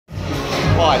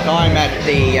quiet. I'm at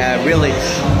the Woolwich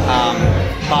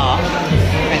bar,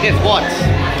 and guess what?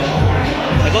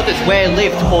 I got this weird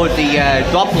lift called the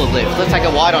Doppler lift. Let's take a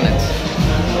ride on it.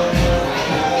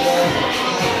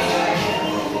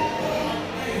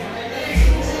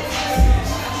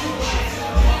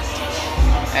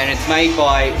 And it's made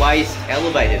by Waste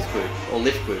Elevators Group, or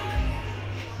Liftgroup,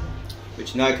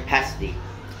 which no capacity.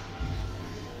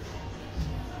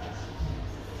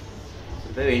 It's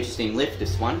a very interesting lift,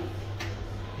 this one.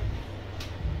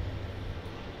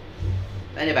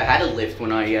 I never had a lift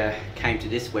when I came to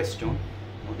this restaurant,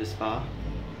 or this bar.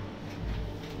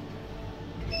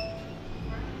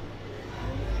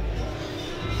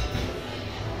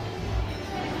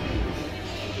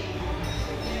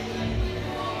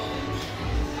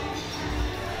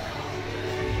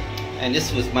 And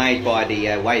this was made by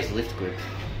the Waste Lift Group.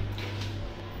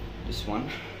 This one.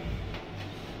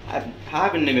 I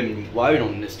haven't even rode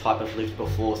on this type of lift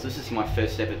before, so this is my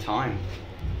first ever time.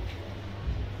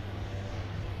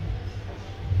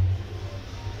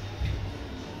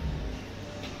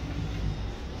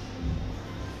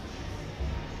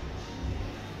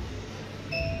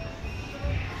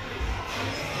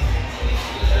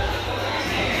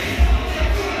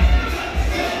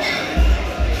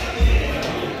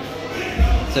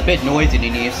 It's a bit noisy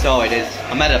in here, so it is.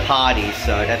 I'm at a party,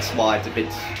 so that's why it's a bit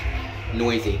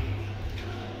noisy.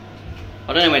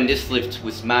 I don't know when this lift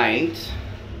was made,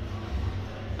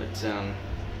 but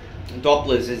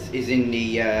Doppler's is in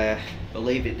the, I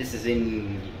believe this is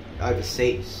in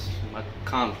overseas. I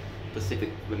can't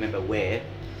specifically remember where.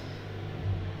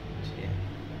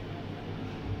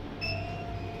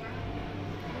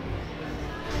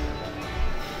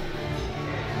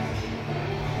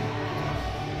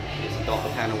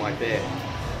 Doppler panel right there.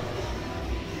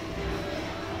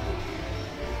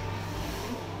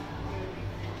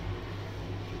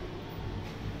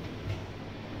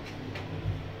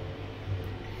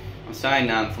 I'm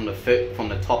saying from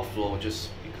the top floor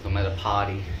just because I'm at a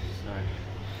party. So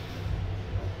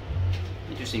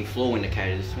interesting floor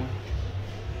indicator, this one.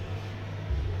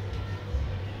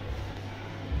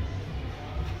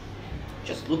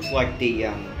 Just looks like the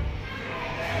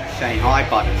Shanghai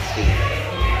buttons here.